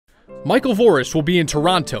Michael Voris will be in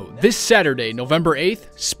Toronto this Saturday, November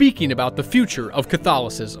 8th, speaking about the future of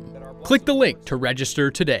Catholicism. Click the link to register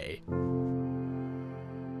today.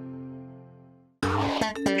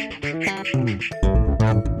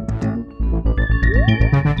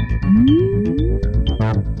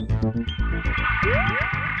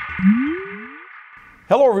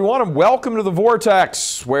 Hello everyone and welcome to The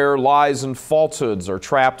Vortex, where lies and falsehoods are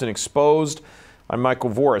trapped and exposed. I'm Michael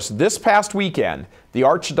Voris. This past weekend, the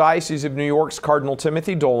Archdiocese of New York's Cardinal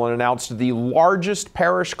Timothy Dolan announced the largest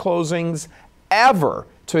parish closings ever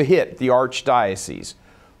to hit the Archdiocese.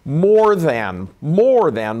 More than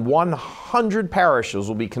 100 parishes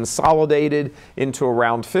will be consolidated into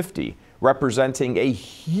around 50, representing a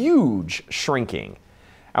huge shrinking.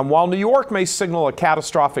 And while New York may signal a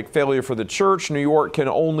catastrophic failure for the church, New York can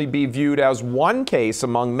only be viewed as one case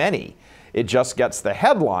among many. It just gets the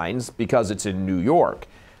headlines because it's in New York.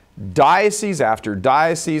 Diocese after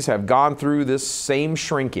diocese have gone through this same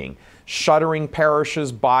shrinking, shuttering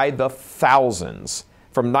parishes by the thousands.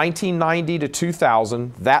 From 1990 to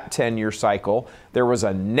 2000, that 10-year cycle, there was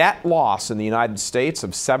a net loss in the United States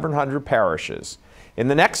of 700 parishes. In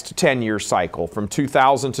the next 10-year cycle, from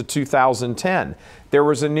 2000 to 2010, there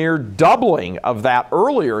was a near doubling of that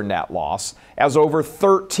earlier net loss as over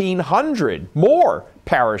 1,300 more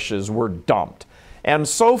parishes were dumped. And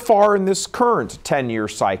so far in this current 10-year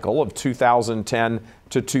cycle of 2010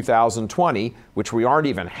 to 2020, which we aren't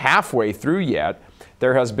even halfway through yet,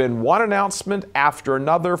 there has been one announcement after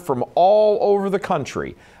another from all over the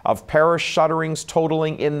country of parish shutterings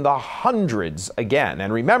totaling in the hundreds again.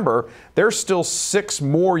 And remember, there's still 6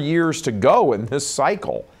 more years to go in this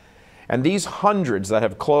cycle. And these hundreds that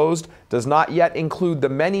have closed does not yet include the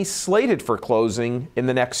many slated for closing in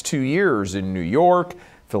the next 2 years in New York,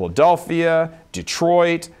 Philadelphia,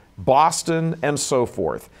 Detroit, Boston, and so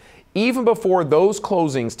forth. Even before those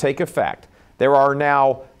closings take effect, there are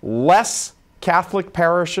now less Catholic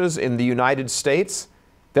parishes in the United States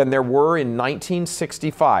than there were in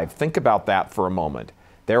 1965. Think about that for a moment.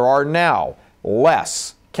 There are now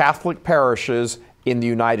less Catholic parishes in the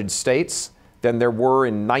United States than there were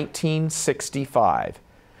in 1965.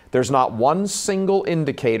 There's not one single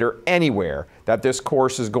indicator anywhere that this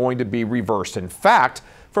course is going to be reversed. In fact,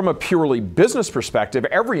 from a purely business perspective,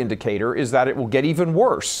 every indicator is that it will get even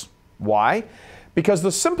worse. Why? Because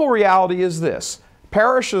the simple reality is this.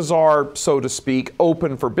 Parishes are, so to speak,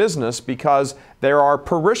 open for business because there are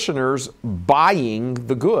parishioners buying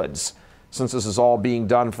the goods. Since this is all being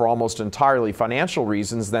done for almost entirely financial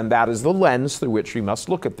reasons, then that is the lens through which we must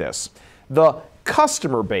look at this. The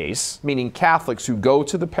customer base, meaning Catholics who go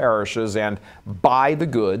to the parishes and buy the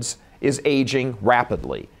goods, is aging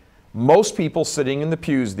rapidly. Most people sitting in the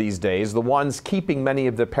pews these days, the ones keeping many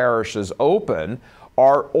of the parishes open,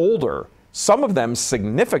 are older, some of them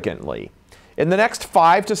significantly. In the next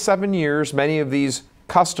 5 to 7 years, many of these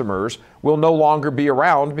customers will no longer be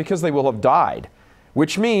around because they will have died,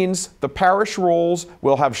 which means the parish rolls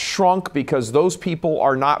will have shrunk because those people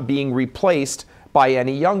are not being replaced by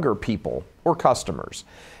any younger people or customers.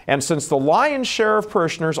 And since the lion's share of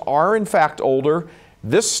parishioners are in fact older,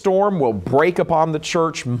 this storm will break upon the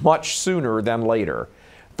church much sooner than later.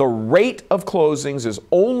 The rate of closings is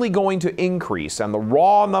only going to increase and the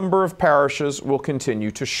raw number of parishes will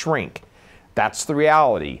continue to shrink. That's the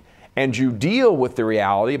reality. And you deal with the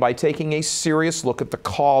reality by taking a serious look at the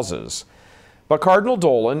causes. But Cardinal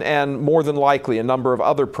Dolan, and more than likely a number of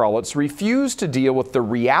other prelates, refused to deal with the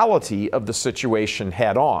reality of the situation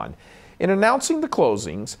head on. In announcing the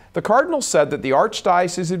closings, the Cardinal said that the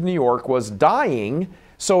Archdiocese of New York was dying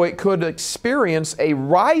so it could experience a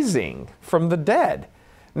rising from the dead.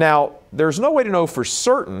 Now, there's no way to know for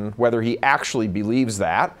certain whether he actually believes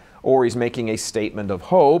that, or he's making a statement of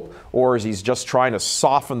hope, or is he's just trying to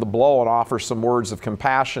soften the blow and offer some words of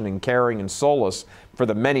compassion and caring and solace for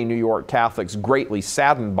the many New York Catholics greatly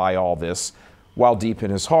saddened by all this, while deep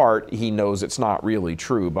in his heart he knows it's not really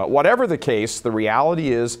true. But whatever the case, the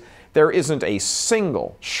reality is there isn't a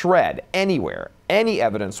single shred anywhere, any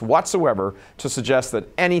evidence whatsoever to suggest that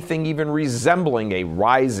anything even resembling a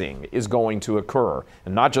rising is going to occur,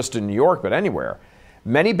 and not just in New York, but anywhere.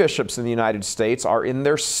 Many bishops in the United States are in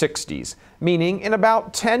their 60s, meaning in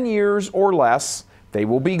about 10 years or less, they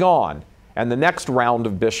will be gone, and the next round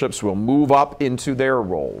of bishops will move up into their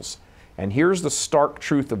roles. And here's the stark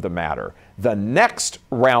truth of the matter. The next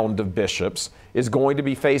round of bishops is going to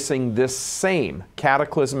be facing this same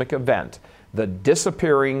cataclysmic event, the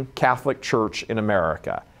disappearing Catholic Church in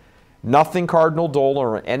America. Nothing Cardinal Dolan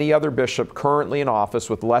or any other bishop currently in office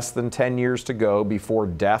with less than 10 years to go before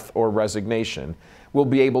death or resignation will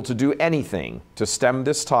be able to do anything to stem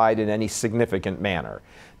this tide in any significant manner.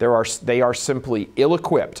 They are simply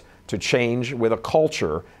ill-equipped to change with a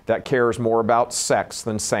culture that cares more about sex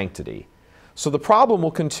than sanctity. So the problem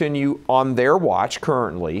will continue on their watch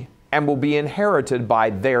currently and will be inherited by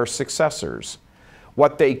their successors.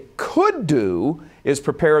 What they could do is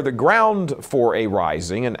prepare the ground for a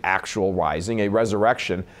rising, an actual rising, a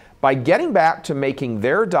resurrection, by getting back to making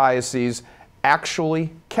their diocese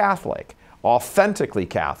actually Catholic, authentically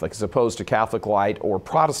Catholic, as opposed to Catholic light or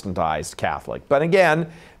Protestantized Catholic. But again,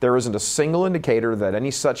 there isn't a single indicator that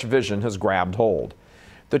any such vision has grabbed hold.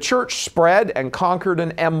 The church spread and conquered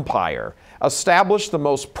an empire, established the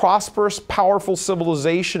most prosperous, powerful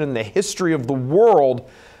civilization in the history of the world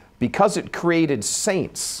because it created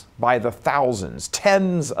saints by the thousands,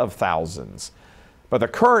 tens of thousands. But the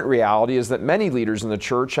current reality is that many leaders in the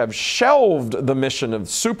church have shelved the mission of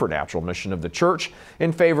supernatural mission of the church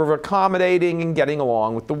in favor of accommodating and getting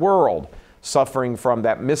along with the world, suffering from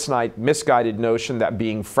that misguided notion that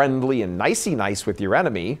being friendly and nicey nice with your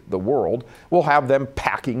enemy, the world, will have them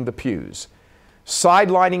packing the pews.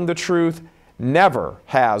 Sidelining the truth never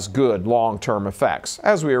has good long-term effects,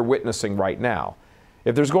 as we are witnessing right now.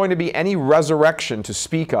 If there's going to be any resurrection to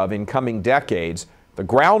speak of in coming decades, the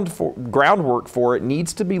groundwork for it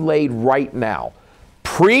needs to be laid right now.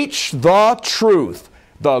 Preach the truth,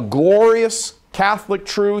 the glorious Catholic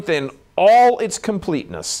truth in all its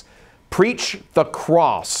completeness. Preach the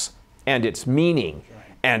cross and its meaning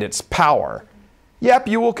and its power. Yep,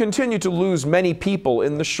 you will continue to lose many people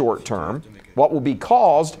in the short term. What will be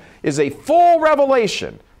caused is a full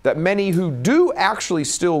revelation that many who do actually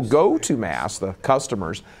still go to Mass, the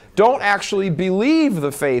customers, don't actually believe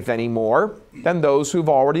the faith anymore than those who've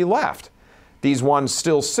already left. These ones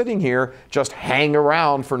still sitting here just hang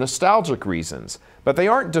around for nostalgic reasons, but they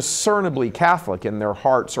aren't discernibly Catholic in their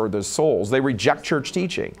hearts or their souls. They reject church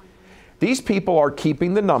teaching. These people are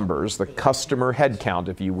keeping the numbers, the customer head count,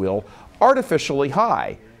 if you will, artificially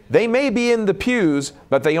high. They may be in the pews,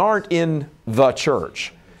 but they aren't in the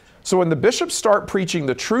church. So when the bishops start preaching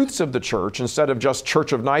the truths of the church instead of just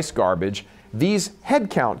Church of Nice garbage, these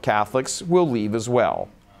head count Catholics will leave as well.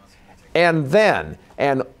 And then,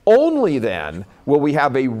 and only then, will we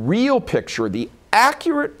have a real picture, the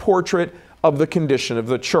accurate portrait of the condition of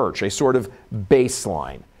the church, a sort of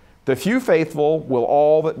baseline. The few faithful will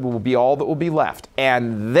be all that will be left.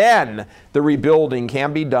 And then the rebuilding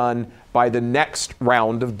can be done by the next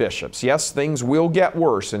round of bishops. Yes, things will get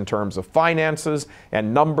worse in terms of finances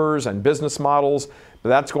and numbers and business models, but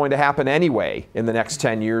that's going to happen anyway in the next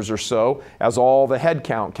 10 years or so as all the head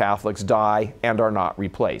count Catholics die and are not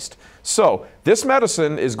replaced. So this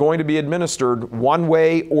medicine is going to be administered one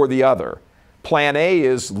way or the other. Plan A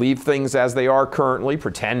is leave things as they are currently,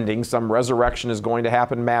 pretending some resurrection is going to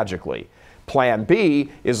happen magically. Plan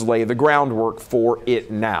B is lay the groundwork for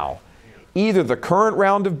it now. Either the current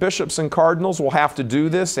round of bishops and cardinals will have to do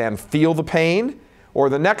this and feel the pain, or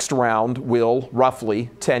the next round will roughly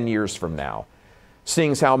 10 years from now.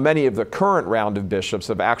 Seeing as how many of the current round of bishops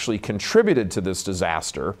have actually contributed to this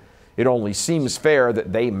disaster, it only seems fair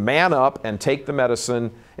that they man up and take the medicine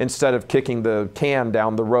instead of kicking the can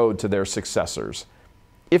down the road to their successors.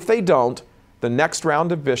 If they don't, the next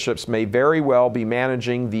round of bishops may very well be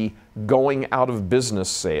managing the going out of business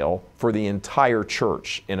sale for the entire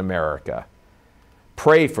church in America.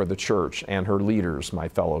 Pray for the church and her leaders, my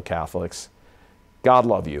fellow Catholics. God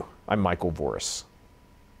love you. I'm Michael Voris.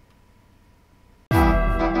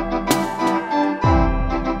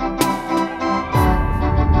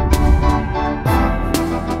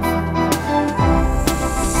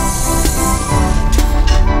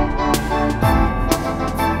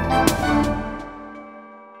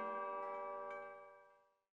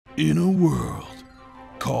 In a world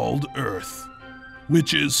called Earth,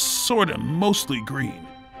 which is sorta mostly green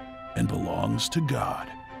and belongs to God.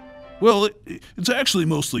 Well, it's actually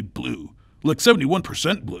mostly blue, like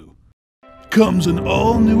 71% blue. Comes an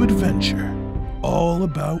all-new adventure, all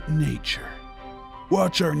about nature.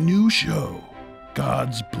 Watch our new show,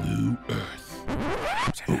 God's Blue Earth.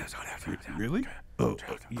 Oh, really? Oh,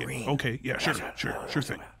 yeah, okay, yeah, sure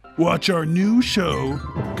thing. Watch our new show,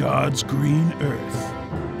 God's Green Earth,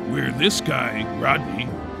 where this guy, Rodney,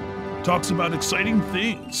 talks about exciting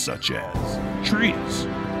things such as trees,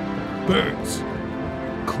 birds,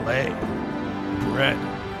 clay, bread,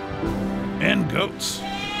 and goats.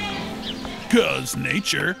 'Cause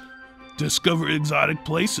nature. Discover exotic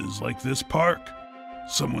places like this park,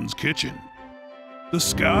 someone's kitchen, the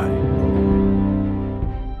sky,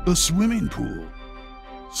 a swimming pool,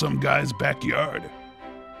 some guy's backyard,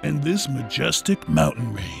 and this majestic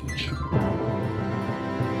mountain range.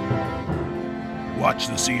 Watch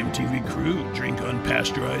the CMTV crew drink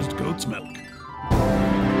unpasteurized goat's milk.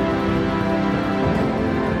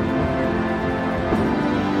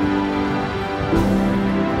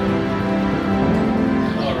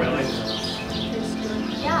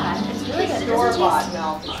 Store-bought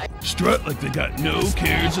milk. Strut like they got no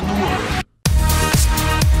cares in the world.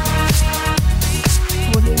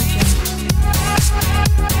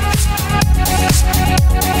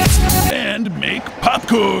 And make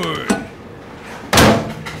popcorn.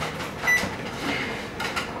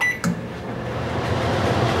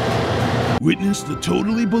 Witness the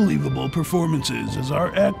totally believable performances as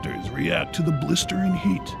our actors react to the blistering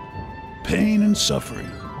heat, pain and suffering,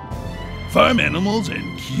 farm animals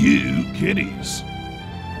and cute kitties.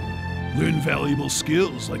 Learn valuable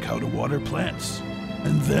skills like how to water plants,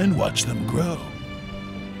 and then watch them grow.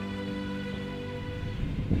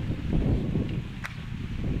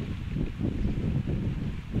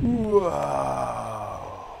 Wow.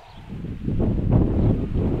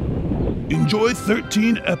 Enjoy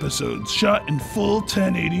 13 episodes shot in full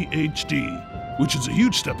 1080 HD, which is a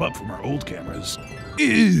huge step up from our old cameras.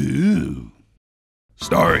 Ew.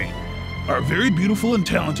 Starring our very beautiful and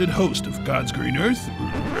talented host of God's Green Earth,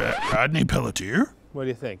 Rodney Pelletier. What do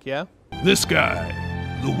you think, yeah? This guy,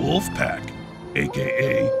 the Wolf Pack,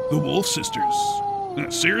 aka the Wolf Sisters.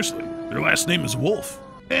 Seriously, their last name is Wolf.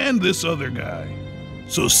 And this other guy.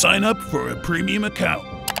 So sign up for a premium account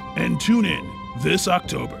and tune in this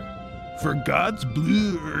October for God's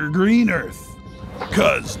Green Earth.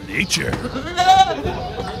 'Cause nature